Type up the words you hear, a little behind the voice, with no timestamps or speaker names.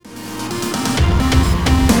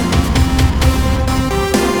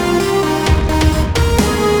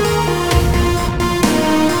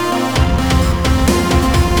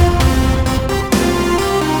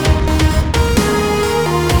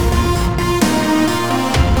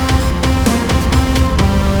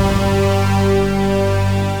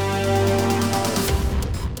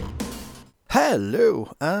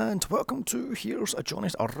Hello, and welcome to Here's a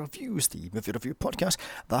Johnny's Reviews, the movie review podcast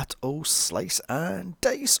that'll slice and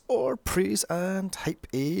dice or praise and hype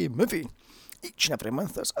a movie. Each and every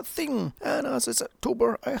month there's a theme, and as it's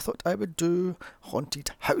October, I thought I would do haunted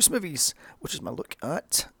house movies, which is my look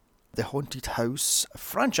at the Haunted House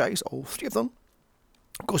franchise, all three of them.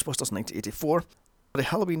 Ghostbusters 1984, the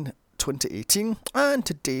Halloween 2018, and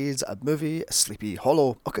today's movie, Sleepy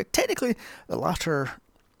Hollow. Okay, technically the latter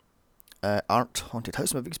aren't haunted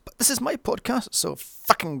house movies, but this is my podcast, so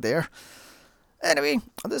fucking there. Anyway,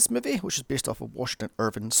 this movie, which is based off of Washington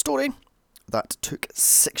Irving's story, that took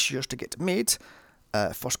 6 years to get made,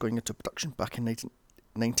 first going into production back in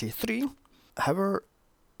 1993. However,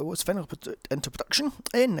 it was finally put into production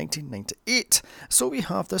in 1998, so we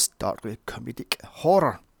have this darkly comedic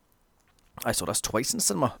horror. I saw this twice in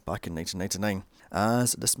cinema back in 1999,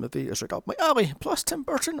 as this movie is right up my alley. Plus, Tim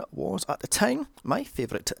Burton was at the time my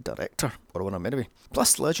favourite director, or one of many.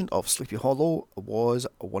 Plus, Legend of Sleepy Hollow was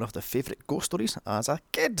one of the favourite ghost stories as a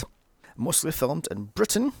kid. Mostly filmed in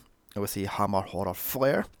Britain, with a Hammer horror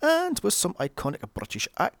flair, and with some iconic British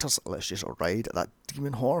actors. Let's just ride that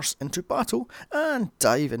demon horse into battle and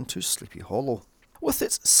dive into Sleepy Hollow. With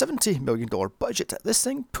its $70 million budget, this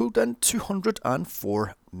thing pulled in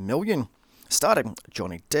 $204 million. Starring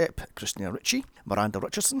Johnny Depp, Christina Ricci, Miranda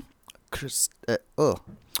Richardson, Christopher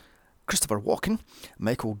Walken,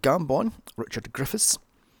 Michael Gambon, Richard Griffiths,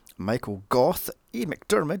 Michael Goth, Ian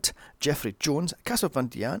McDermott, Jeffrey Jones, Casper Van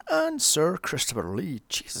Dien, and Sir Christopher Lee.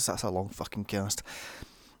 Jesus, that's a long fucking cast.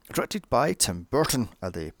 Directed by Tim Burton.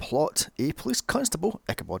 The plot: a police constable,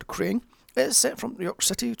 Ichabod Crane, is sent from New York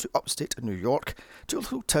City to upstate New York to a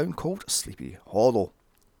little town called Sleepy Hollow,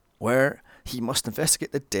 where he must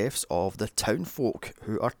investigate the deaths of the townfolk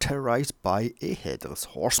who are terrorised by a headless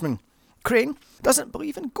horseman. Crane doesn't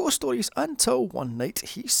believe in ghost stories until one night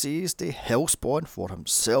he sees the hellspawn for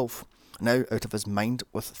himself. Now out of his mind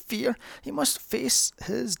with fear, he must face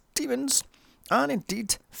his demons, and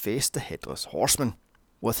indeed face the headless horseman.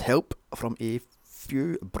 With help from a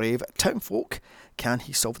few brave townfolk, can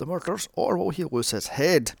he solve the murders, or will he lose his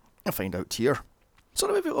head? I'll find out here. So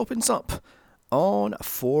the movie opens up on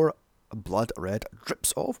 4 blood red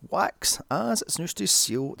drips of wax, as it's used to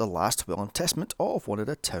seal the last will and testament of one of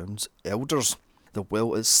the town's elders. The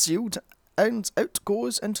will is sealed, and out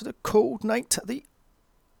goes into the cold night the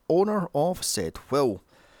owner of said will.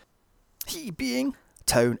 He being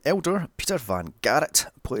town elder Peter Van Garrett,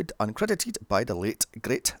 played uncredited by the late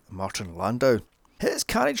great Martin Landau. His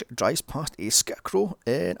carriage drives past a scarecrow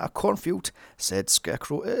in a cornfield. Said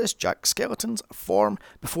scarecrow is Jack Skellington's form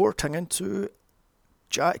before turning into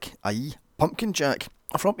Jack, i.e. Pumpkin Jack,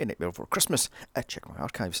 from A Nightmare Before Christmas. Check my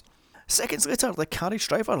archives. Seconds later, the carriage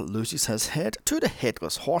driver loses his head to the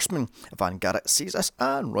headless horseman. Van Garrett sees this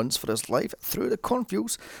and runs for his life through the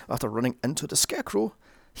cornfields. After running into the scarecrow,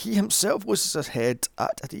 he himself loses his head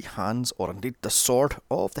at the hands, or indeed the sword,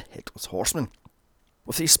 of the headless horseman.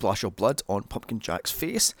 With a splash of blood on Pumpkin Jack's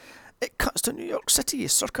face, it cuts to New York City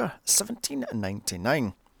circa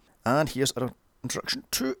 1799. And here's an introduction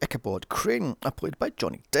to Ichabod Crane, played by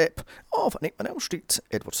Johnny Depp, of Nightmare on Elm Street,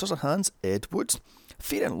 Edward Scissorhands, Ed Wood,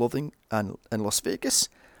 Fear and Loathing in Las Vegas,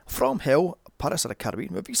 From Hell, Pirates of the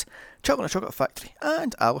Caribbean movies, Charlie and the Chocolate Factory,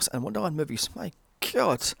 and Alice in Wonderland movies. My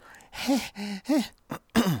God.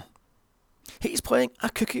 He's playing a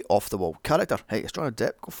cookie off-the-wall character. Hey, it's Johnny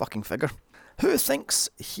Depp, go fucking figure. Who thinks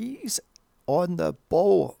he's on the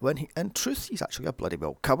ball when in truth he's actually a bloody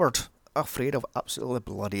well coward, afraid of absolutely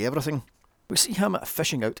bloody everything. We see him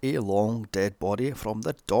fishing out a long dead body from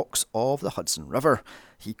the docks of the Hudson River.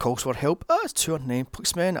 He calls for help as 2 unnamed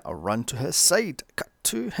policemen run to his side. Cut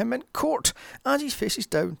to him in court as he faces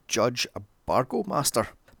down Judge Bargomaster,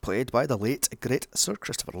 played by the late great Sir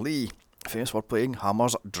Christopher Lee, famous for playing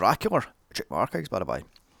Hammer's Dracula. Check my archives, by the by.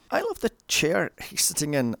 I love the chair he's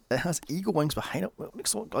sitting in. It has eagle wings behind it. It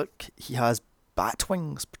makes it look like he has bat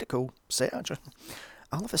wings. Pretty cool set, actually.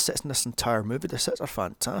 I love the sets in this entire movie. The sets are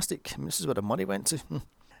fantastic. I mean, this is where the money went to.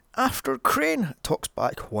 After Crane talks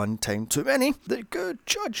back one time too many, the good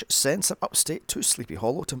judge sends him upstate to Sleepy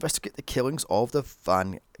Hollow to investigate the killings of the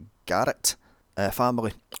Van Garrett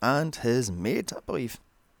family and his maid, I believe.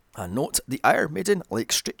 A note: the Iron Maiden,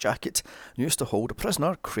 like straitjacket, used to hold a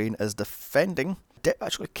prisoner Crane is defending. Depp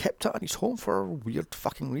actually kept it in his home for weird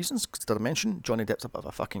fucking reasons. Did I mention Johnny Depp's a bit of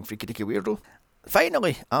a fucking freaky deaky weirdo?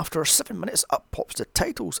 Finally, after 7 minutes, up pops the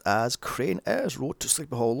titles as Crane is rode to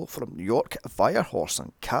Sleepy Hollow from New York via horse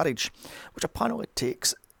and carriage, which apparently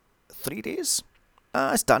takes 3 days.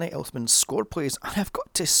 As Danny Elfman's score plays, and I've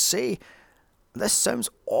got to say, this sounds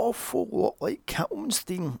awful lot like Catwoman's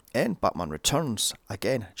theme in Batman Returns.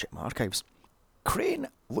 Again, check my archives. Crane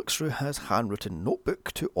looks through his handwritten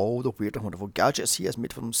notebook to all the weird and wonderful gadgets he has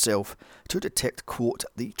made for himself to detect, quote,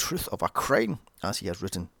 the truth of a crime, as he has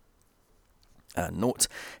written. And note,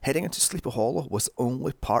 heading into Sleepy Hollow was the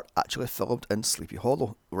only part actually filmed in Sleepy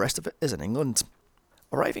Hollow. The rest of it is in England.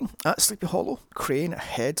 Arriving at Sleepy Hollow, Crane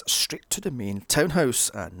heads straight to the main townhouse.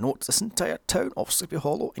 And note, this entire town of Sleepy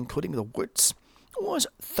Hollow, including the woods, was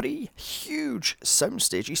 3 huge sound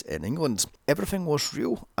stages in England. Everything was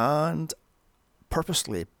real and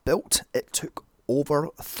purposely built. It took over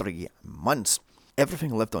 3 months.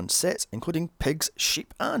 Everything lived on sets, including pigs,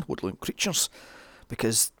 sheep and woodland creatures,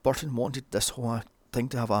 because Burton wanted this whole thing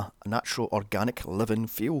to have a natural, organic, living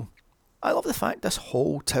feel. I love the fact this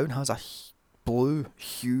whole town has a blue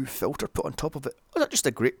hue filter put on top of it. Oh, is that just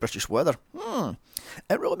a great British weather?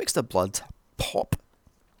 It really makes the blood pop.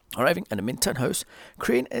 Arriving in the main townhouse,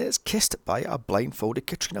 Crane is kissed by a blindfolded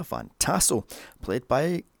Katrina Van Tassel, played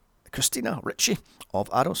by Christina Ricci of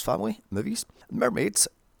Addams Family movies, Mermaids,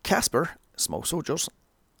 Casper, Small Soldiers,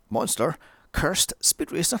 Monster, Cursed,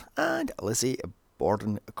 Speed Racer, and Lizzie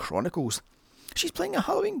Borden Chronicles. She's playing a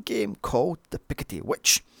Halloween game called The Pickety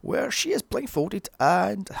Witch, where she is blindfolded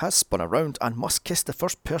and has spun around and must kiss the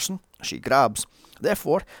first person she grabs.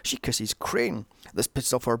 Therefore, she kisses Crane. This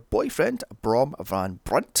pisses off her boyfriend, Brom Van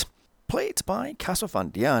Brunt, played by Casper Van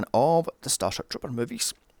Dien of the Starship Trooper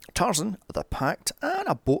movies, Tarzan, The Pact, and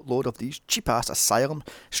a boatload of these cheap-ass Asylum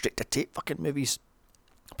straight-to-tape fucking movies,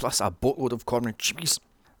 plus a boatload of corn and cheese.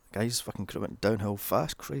 Guys fucking could have went downhill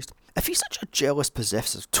fast, Christ. If he's such a jealous,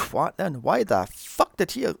 possessive twat, then why the fuck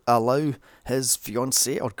did he allow his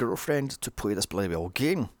fiancée or girlfriend to play this bloody well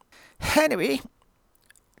game? Anyway,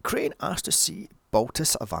 Crane asked to see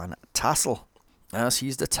Baltus Van Tassel, as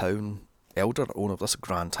he's the town elder owner of this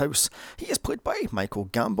grand house. He is played by Michael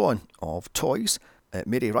Gambon of Toys,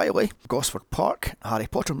 Mary Riley, Gosford Park, Harry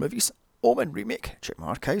Potter movies, Omen remake, check my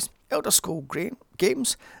archives, Elder Scrolls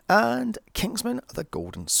games, and Kingsman: The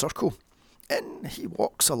Golden Circle. In he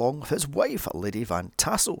walks along with his wife, Lady Van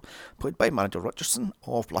Tassel, played by Miranda Richardson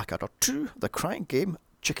of Blackadder 2, The Crying Game,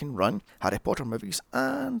 Chicken Run, Harry Potter movies,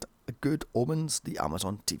 and Good Omens, the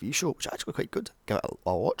Amazon TV show, which is actually quite good. Give it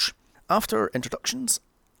a watch. After introductions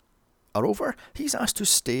are over, he's asked to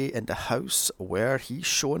stay in the house where he's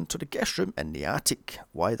shown to the guest room in the attic.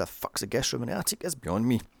 Why the fuck's the guest room in the attic is beyond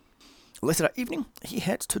me. Later that evening, he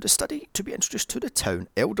heads to the study to be introduced to the town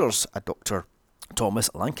elders, a Dr.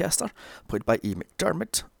 Thomas Lancaster, played by E.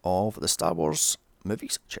 McDermott of the Star Wars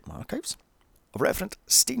movies, check my archives, Reverend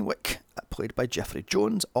Steenwick, played by Jeffrey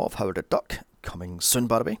Jones of Howard the Duck, coming soon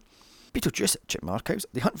by the way, Beetlejuice, check my archives,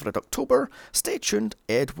 The Hunt for Red October, Stay Tuned,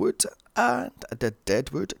 Ed Wood, and the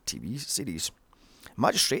Deadwood TV series.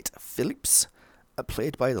 Magistrate Phillips,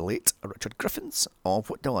 played by the late Richard Griffiths of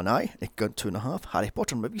Whitnell and I, A Gun 2.5, Harry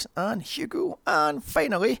Potter movies, and Hugo, and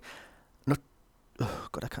finally, oh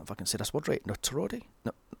God, I can't fucking say this word right, Notary,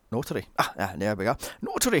 there we go,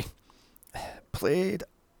 Notary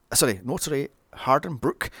Harden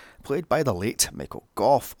Brooke, played by the late Michael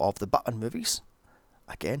Gough of the Batman movies.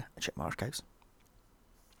 Again, check my archives.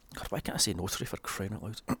 God, why can't I say Notary for crying out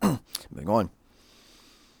loud? Moving on.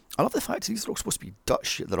 I love the fact these are all supposed to be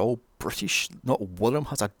Dutch, yet they're all British. Not one of them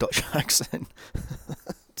has a Dutch accent.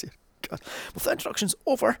 Dear God. With the introductions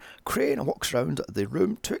over, Crane walks around the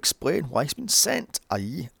room to explain why he's been sent,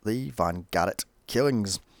 i.e. the Van Garrett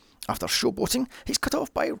killings. After showboating, he's cut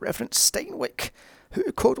off by Reverend Steinwick,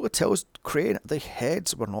 who coldly tells Crane the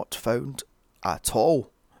heads were not found at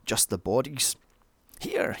all, just the bodies.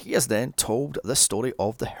 Here, he is then told the story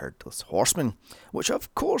of the Headless Horseman, which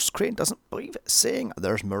of course Crane doesn't believe, saying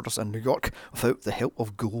there's murders in New York without the help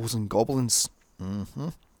of ghouls and goblins. In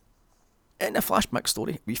the flashback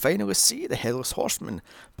story, we finally see the Headless Horseman,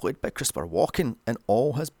 played by Christopher Walken, in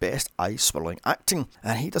all his best eye-swirling acting,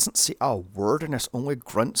 and he doesn't say a word in this, only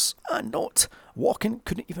grunts. And note, Walken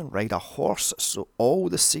couldn't even ride a horse, so all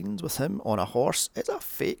the scenes with him on a horse is a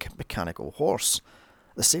fake mechanical horse.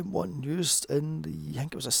 The same one used in I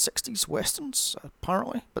think it was the 60s westerns,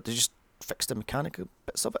 apparently, but they just fixed the mechanical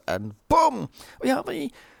bits of it, and boom! We have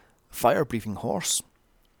a fire-breathing horse.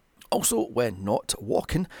 Also, when not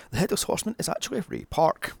walking, the Headless Horseman is actually Ray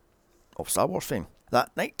Park of Star Wars fame.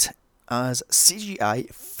 That night, as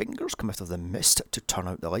CGI fingers come out of the mist to turn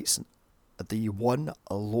out the lights, the one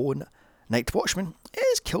lone night watchman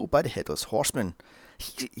is killed by the Headless Horseman.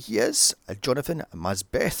 He is Jonathan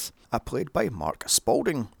Masbeth, played by Mark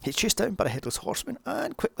Spalding. He's chased down by the Headless Horseman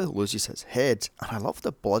and quickly loses his head. And I love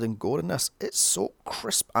the blood and gore in this. It's so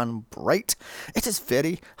crisp and bright. It is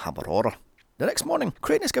very Hammer horror. The next morning,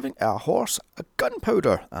 Crane is giving a horse a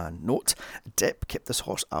gunpowder. And note, Depp kept this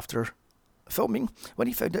horse after filming when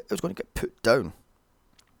he found out it was going to get put down.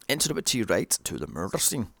 Into the woods he rides to the murder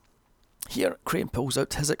scene. Here, Crane pulls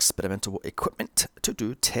out his experimental equipment to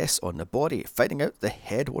do tests on the body, finding out the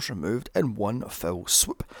head was removed in one fell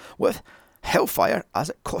swoop, with hellfire as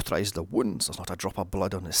it cauterised the wounds. There's not a drop of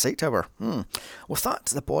blood on the site, however. With that,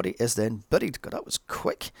 the body is then buried. God, that was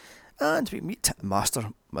quick. And we meet Master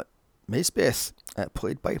Maisbeth,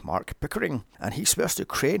 played by Mark Pickering, and he swears to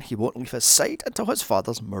Crane he won't leave his side until his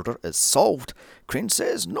father's murder is solved. Crane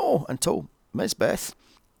says no until Maisbeth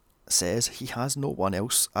says he has no one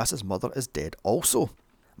else as his mother is dead also.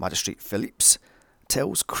 Magistrate Phillips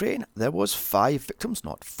tells Crane there was 5 victims,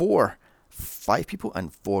 not 4. 5 people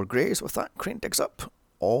and 4 graves. With that, Crane digs up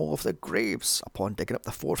all of the graves. Upon digging up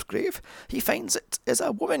the 4th grave, he finds it is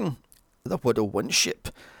a woman, the widow Winship,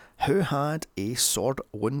 who had a sword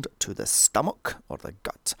wound to the stomach or the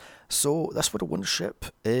gut. So this widow Winship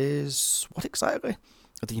is what exactly?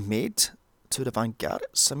 The maid to the Van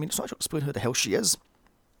Garretts? I mean, it's not to explain who the hell she is.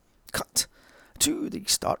 Cut to the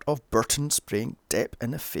start of Burton spraying Depp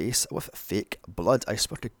in the face with fake blood. I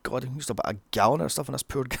swear to God, he used about a gallon or stuff on this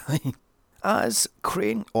poor guy. As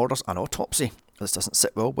Crane orders an autopsy. This doesn't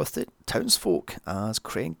sit well with the townsfolk. As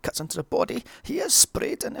Crane cuts into the body, he is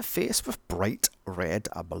sprayed in the face with bright red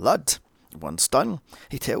blood. Once done,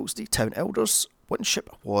 he tells the town elders Winship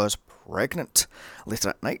was pregnant. Later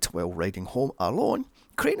at night, while riding home alone,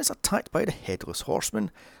 Crane is attacked by the Headless Horseman,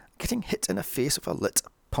 getting hit in the face with a lit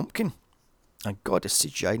pumpkin. And God, the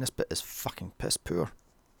CGI in this bit is fucking piss poor.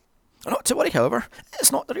 Not to worry, however,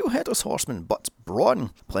 it's not the real Headless Horseman, but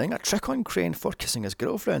Braun, playing a trick on Crane for kissing his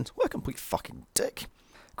girlfriend. What a complete fucking dick.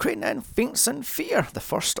 Crane then faints in fear, the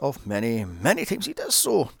first of many, many times he does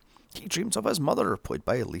so. He dreams of his mother, played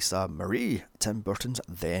by Lisa Marie, Tim Burton's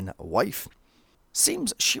then wife.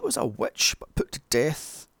 Seems she was a witch, but put to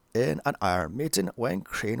death in an Iron Maiden when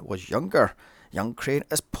Crane was younger. Young Crane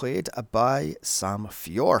is played by Sam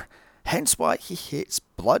Fior, hence why he hates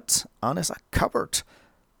blood and is a coward,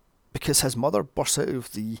 because his mother bursts out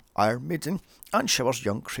of the Iron Maiden and showers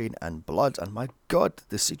young Crane in blood, and my God,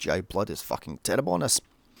 the CGI blood is fucking terrible on this.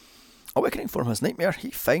 Awakening from his nightmare,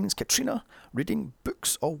 he finds Katrina reading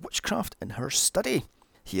books of witchcraft in her study.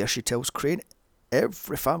 Here she tells Crane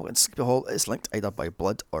every family in Sleepy Hall is linked either by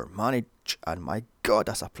blood or marriage, and my God,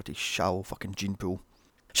 that's a pretty shallow fucking gene pool.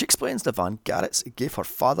 She explains the Van Garretts gave her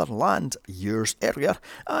father land years earlier,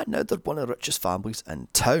 and now they're one of the richest families in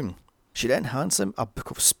town. She then hands him a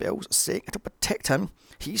book of spells, saying it'll protect him.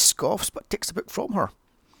 He scoffs, but takes the book from her.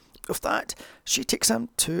 With that, she takes him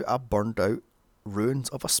to a burned out ruins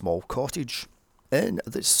of a small cottage. In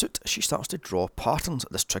the suit, she starts to draw patterns.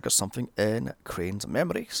 This triggers something in Crane's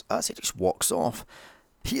memories as he just walks off.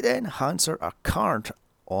 He then hands her a card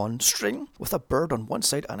on string with a bird on one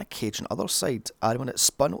side and a cage on the other side, and when it's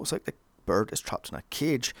spun, it looks like the bird is trapped in a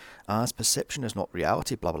cage, as perception is not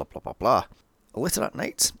reality, blah blah blah blah blah. Later at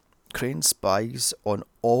night, Crane spies on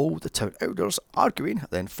all the town elders arguing,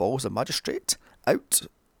 then follows the magistrate out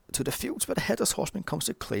to the fields where the Headless Horseman comes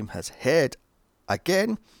to claim his head.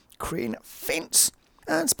 Again, Crane faints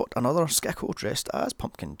and spot another scarecrow dressed as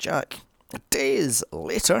Pumpkin Jack. Days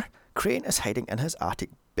later, Crane is hiding in his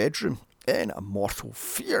attic bedroom in mortal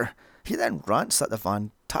fear. He then rants to the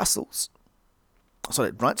Van Tassels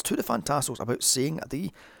about seeing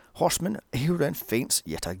the Horseman, who then faints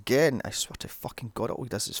yet again. I swear to fucking God, all he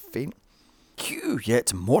does is faint. Cue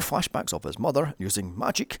yet more flashbacks of his mother using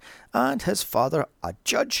magic and his father, a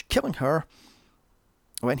judge, killing her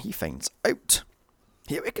when he finds out.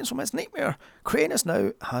 He awakens from his nightmare. Crane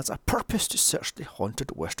now has a purpose to search the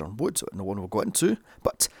haunted western woods that no one will go into,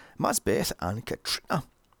 but Maisbeth and Katrina.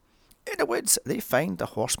 In the woods, they find the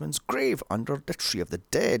Horseman's grave under the Tree of the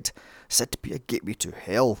Dead, said to be a gateway to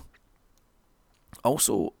hell.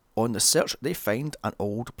 Also, on the search, they find an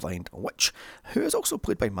old blind witch, who is also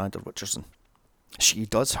played by Amanda Richardson. She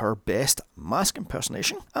does her best mask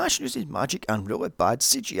impersonation, and she uses magic and really bad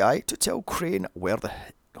CGI to tell Crane where the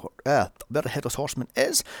Headless Horseman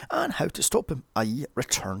is and how to stop him, i.e.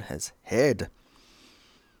 return his head.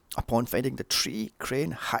 Upon finding the tree,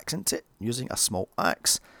 Crane hacks into it using a small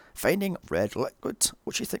axe, finding red liquid,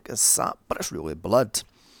 which you think is sap, but it's really blood.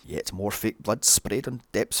 Yet more fake blood sprayed on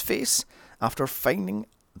Depp's face. After finding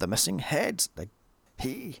the missing head,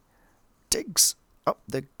 he digs up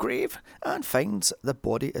the grave and finds the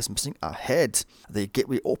body is missing a head. The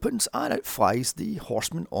gateway opens and out flies the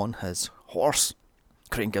Horseman on his horse.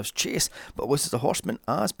 Crane gives chase, but loses the Horseman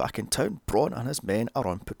as back in town, Braun and his men are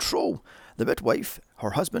on patrol. The midwife,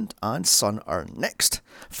 her husband and son are next.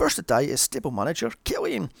 First to die is stable manager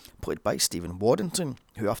Killian, played by Stephen Waddington,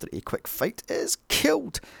 who after a quick fight is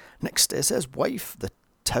killed. Next is his wife, the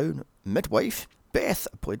town midwife, Beth,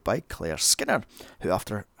 played by Claire Skinner, who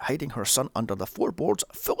after hiding her son under the floorboards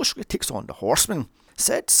foolishly takes on the Horseman.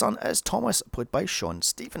 Said son is Thomas, played by Sean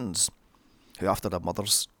Stevens, who after the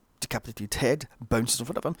mother's decapitated head bounces in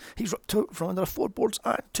front of him, he's ripped out from under the floorboards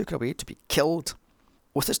and took away to be killed.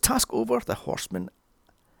 With his task over, the Horseman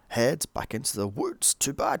heads back into the woods.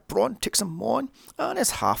 Too bad Bronn takes him on and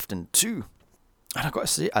is halved in two. And I've got to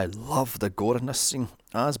say, I love the gore in this scene,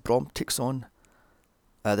 as Bronn takes on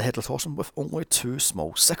the Headless Horseman with only two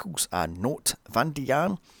small sickles. And note, Van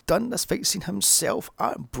Dien done this fight scene himself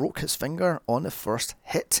and broke his finger on the first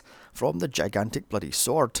hit from the gigantic bloody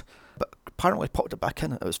sword, but apparently popped it back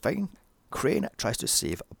in and it was fine. Crane tries to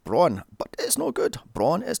save Bronn, but it's no good.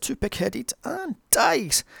 Bronn is too big-headed and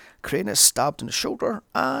dies. Crane is stabbed in the shoulder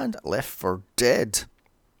and left for dead.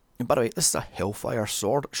 And by the way, this is a Hellfire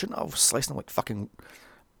sword. Shouldn't have sliced him like fucking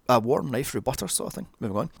a warm knife through butter sort of thing.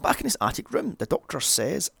 Moving on. Back in his attic room, the doctor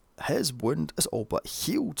says his wound is all but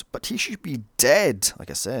healed, but he should be dead, like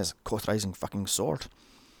it says, cauterizing fucking sword.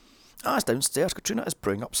 As downstairs, Katrina is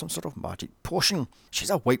brewing up some sort of magic potion. She's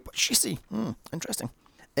a white witch, you see. Interesting.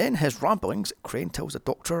 In his ramblings, Crane tells the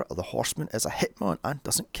doctor the Horseman is a hitman and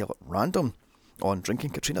doesn't kill at random. On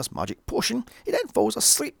drinking Katrina's magic potion, he then falls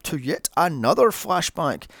asleep to yet another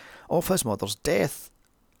flashback of his mother's death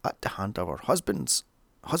at the hand of her husband,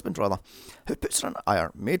 who puts her in an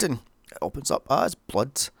Iron Maiden. It opens up as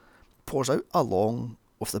blood pours out along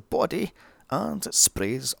with the body and it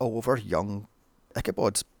sprays all over young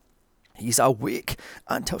Ichabod. He's awake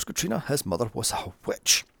and tells Katrina his mother was a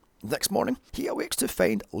witch. Next morning, he awakes to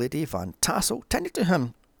find Lady Van Tassel tending to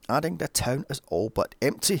him, adding the town is all but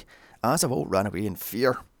empty, as they've all ran away in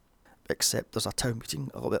fear. Except there's a town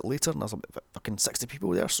meeting a little bit later and there's about fucking 60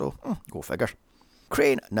 people there, so go figure.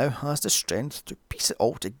 Crane now has the strength to piece it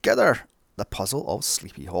all together, the puzzle of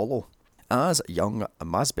Sleepy Hollow, as young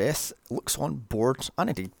Mazbeth looks on bored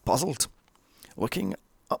and indeed puzzled. Looking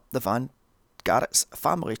up the Van Garrett's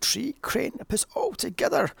family tree, Crane puts all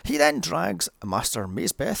together. He then drags Master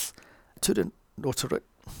Mazbeth to the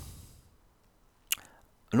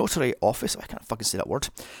notary office, I can't fucking say that word,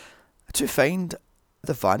 to find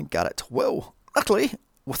the Van Garrett will. Luckily,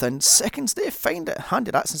 within seconds they find it.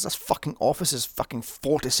 Handy that, since this fucking office is fucking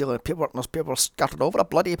 40 ceiling of paperwork and there's paper scattered over a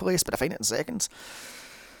bloody place, but I find it in seconds.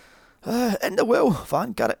 In the will,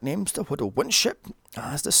 Van Garrett names the widow Winship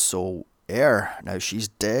as the sole heir. Now she's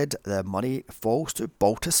dead, the money falls to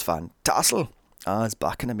Baltus Van Tassel. As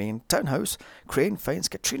back in the main townhouse, Crane finds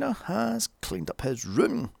Katrina has cleaned up his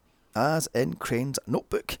room. As in Crane's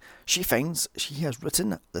notebook, she finds she has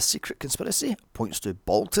written the secret conspiracy points to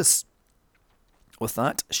Baltus. With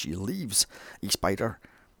that, she leaves. A spider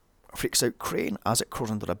freaks out Crane as it crawls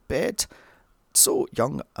under a bed, so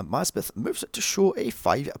young Mazbeth moves it to show a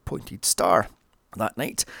 5-pointed star. That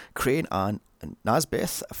night, Crane and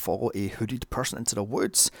Nazbeth follow a hooded person into the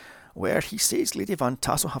woods, where he sees Lady Van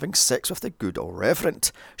Tassel having sex with the good old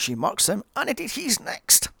Reverend. She marks him, and indeed he's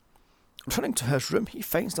next. Returning to his room, he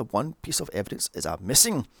finds the one piece of evidence is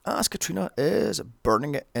missing, as Katrina is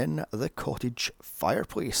burning it in the cottage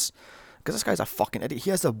fireplace. Because this guy's a fucking idiot.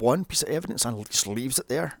 He has the one piece of evidence and just leaves it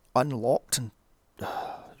there, unlocked, and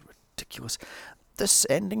ridiculous. This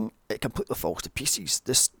ending, it completely falls to pieces.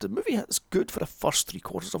 The movie is good for the first 3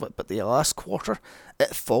 quarters of it, but the last quarter,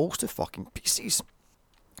 it falls to fucking pieces.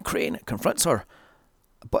 Crane confronts her,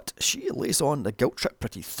 but she lays on the guilt trip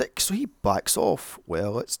pretty thick, so he backs off.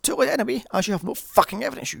 Well, it's too late anyway, as you have no fucking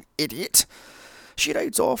evidence, you idiot. She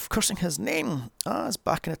rides off, cursing his name, as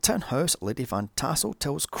back in the townhouse, Lady Van Tassel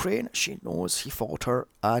tells Crane she knows he followed her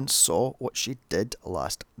and saw what she did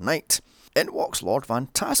last night. In walks Lord Van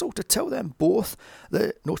Tassel to tell them both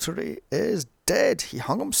the notary is dead. He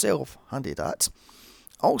hung himself, handy that.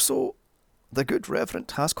 Also, the good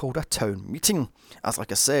Reverend has called a town meeting, as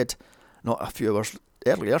like I said, not a few hours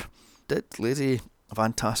earlier, did Lady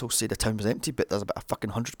Van Tassel say the town was empty, but there's about a fucking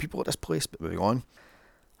 100 people at this place, but moving on.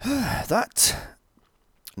 That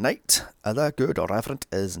night, the good Reverend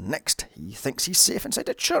is next. He thinks he's safe inside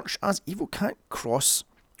the church, as evil can't cross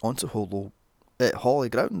onto holy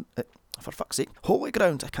ground. For fuck's sake, holy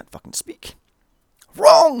ground, I can't fucking speak.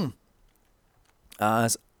 Wrong!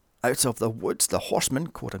 As out of the woods, the horseman,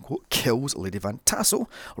 quote-unquote, kills Lady Van Tassel.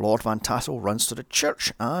 Lord Van Tassel runs to the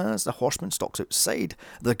church as the horseman stalks outside.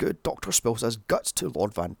 The good doctor spills his guts to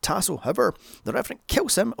Lord Van Tassel. However, the Reverend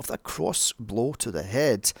kills him with a cross blow to the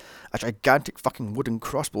head. A gigantic fucking wooden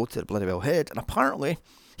crossbow to the bloody well head. And apparently,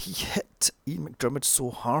 he hit Ian McDermott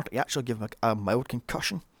so hard, he actually gave him a mild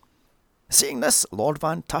concussion. Seeing this, Lord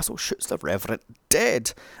Van Tassel shoots the Reverend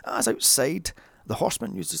dead. As outside, the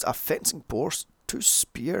horseman uses a fencing post to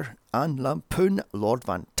spear and lampoon Lord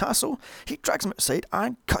Van Tassel, he drags him outside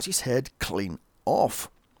and cuts his head clean off.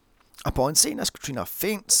 Upon seeing this, Katrina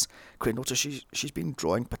faints. Crane notices she's been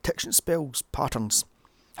drawing protection spells patterns.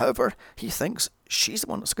 However, he thinks she's the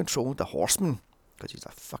one that's controlling the horseman, because he's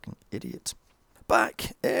a fucking idiot.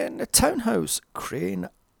 Back in the townhouse, Crane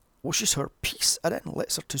wishes her peace and then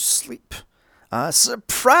lets her to sleep. A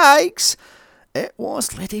surprise! It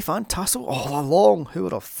was Lady Van Tassel all along, who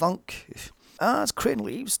would have thunk? As Crane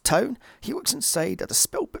leaves town, he looks inside at the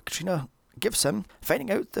spellbook Katrina gives him, finding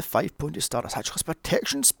out the 5-pointed star is actually a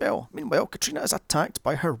protection spell. Meanwhile, Katrina is attacked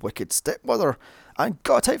by her wicked stepmother. And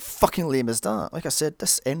God, how fucking lame is that? Like I said,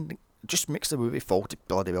 this ending just makes the movie fall to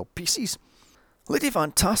bloody well pieces. Lady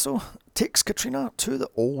Van Tassel takes Katrina to the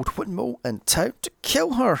old windmill in town to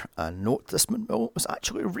kill her. And note, this windmill was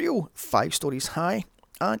actually real, 5 stories high,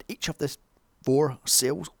 and each of the 4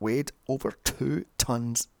 sails weighed over 2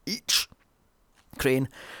 tons each. Crane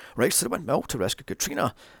rides to the windmill to rescue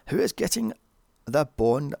Katrina, who is getting the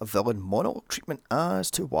Bond villain monologue treatment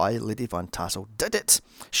as to why Lady Van Tassel did it.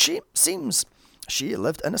 She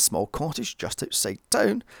lived in a small cottage just outside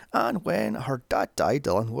town, and when her dad died,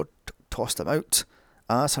 the landlord tossed him out,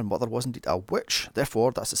 as her mother was indeed a witch.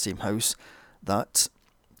 Therefore, that's the same house that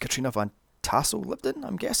Katrina Van Tassel lived in,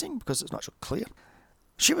 I'm guessing, because it's not so clear.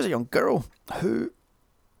 She was a young girl who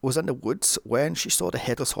was in the woods when she saw the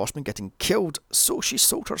Headless Horseman getting killed, so she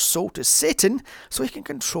sold her soul to Satan so he can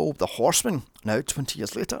control the horseman. Now, 20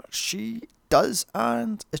 years later, she does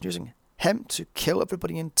and is using him to kill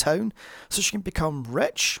everybody in town so she can become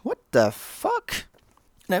rich. What the fuck?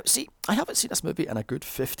 Now, see, I haven't seen this movie in a good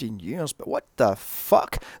 15 years, but what the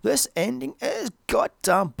fuck? This ending is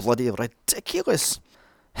goddamn bloody ridiculous.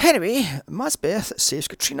 Anyway, Mazbeth saves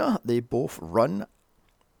Katrina. They both run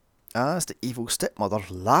as the evil stepmother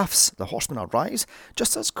laughs. The horsemen arrives,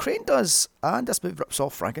 just as Crane does, and this movie rips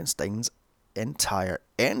off Frankenstein's entire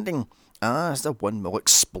ending as the windmill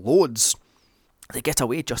explodes. They get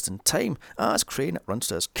away just in time as Crane runs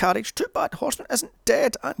to his carriage. Too bad Horseman isn't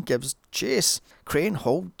dead and gives chase. Crane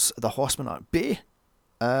holds the Horseman at bay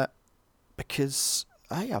because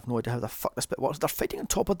I have no idea how the fuck this bit works. They're fighting on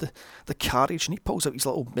top of the carriage and he pulls out his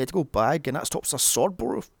little medical bag and that stops a sword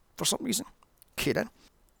blow for some reason. Okay then.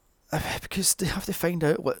 Because they have to find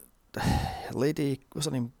out what lady, what's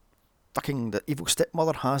her name, fucking the evil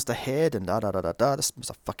stepmother has the head and da. This must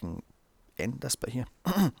have fucking end this bit here.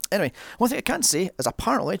 Anyway, one thing I can say is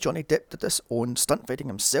apparently Johnny Depp did this own stunt fighting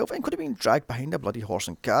himself and could have been dragged behind a bloody horse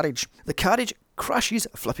and carriage. The carriage crashes,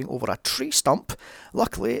 flipping over a tree stump.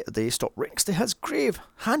 Luckily, they stop right next to his grave.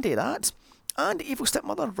 Handy that. And the evil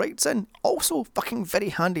stepmother rides in. Also fucking very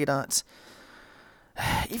handy that.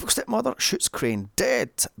 Evil stepmother shoots Crane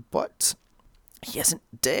dead, but he isn't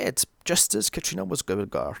dead. Just as Katrina was going to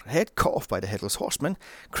get her head cut off by the Headless Horseman,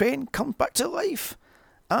 Crane comes back to life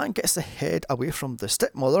and gets the head away from the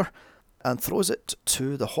stepmother and throws it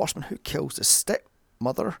to the horseman who kills the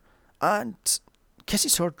stepmother and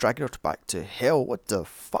kisses her, dragging her back to hell. What the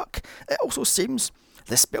fuck? It also seems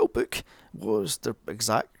the spellbook was the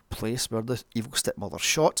exact place where the evil stepmother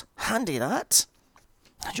shot. Handy that.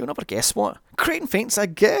 And you'll never guess what? Crane faints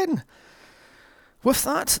again. With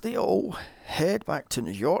that, they all head back to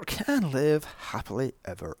New York and live happily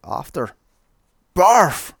ever after.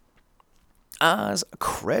 Barf! As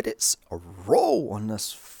credits roll on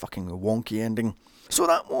this fucking wonky ending. So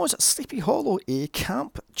that was Sleepy Hollow, a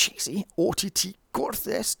camp, cheesy OTT gore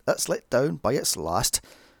fest that's let down by its last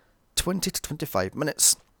 20 to 25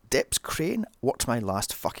 minutes. Depp's Crane worked my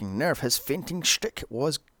last fucking nerve. His fainting shtick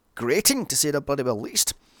was grating, to say the bloody well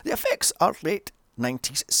least. The effects are late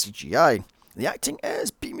 90s CGI. The acting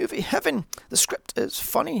is B-movie heaven. The script is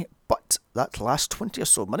funny, but that last 20 or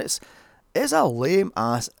so minutes is a lame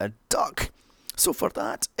as a duck. So for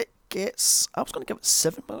that, it gets, I was going to give it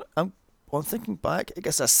 7, but on thinking back, it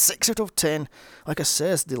gets a 6 out of 10. Like I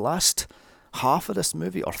says, the last half of this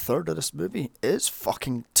movie, or third of this movie, is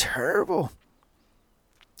fucking terrible.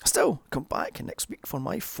 Still, come back next week for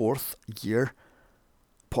my 4th year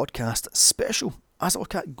podcast special as I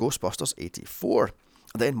look at Ghostbusters 84.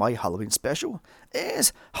 Then my Halloween special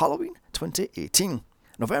is Halloween 2018.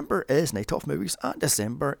 November is Night Off movies and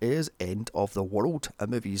December is End of the World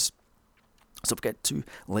movies. So forget to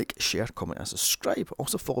like, share, comment and subscribe.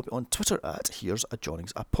 Also follow me on Twitter at Here's a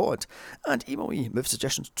Johnny's a Pod. And email me movie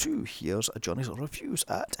suggestions to Here's a Johnny's Reviews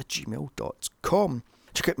at gmail.com.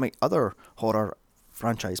 Check out my other horror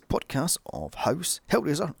franchise podcasts of House,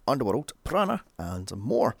 Hellraiser, Underworld, Piranha and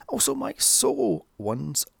more. Also my solo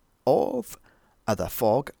ones of The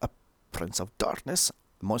Fog, A Prince of Darkness,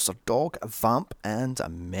 Monster Dog, Vamp and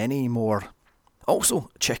many more. Also,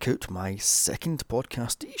 check out my second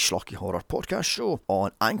podcast, the Schlocky Horror Podcast Show,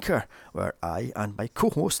 on Anchor, where I and my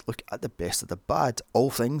co-host look at the best of the bad, all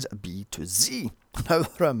things B to Z. Now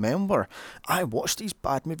remember, I watch these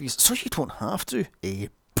bad movies so you don't have to.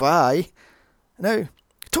 Bye. Now,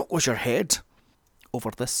 don't lose your head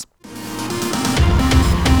over this.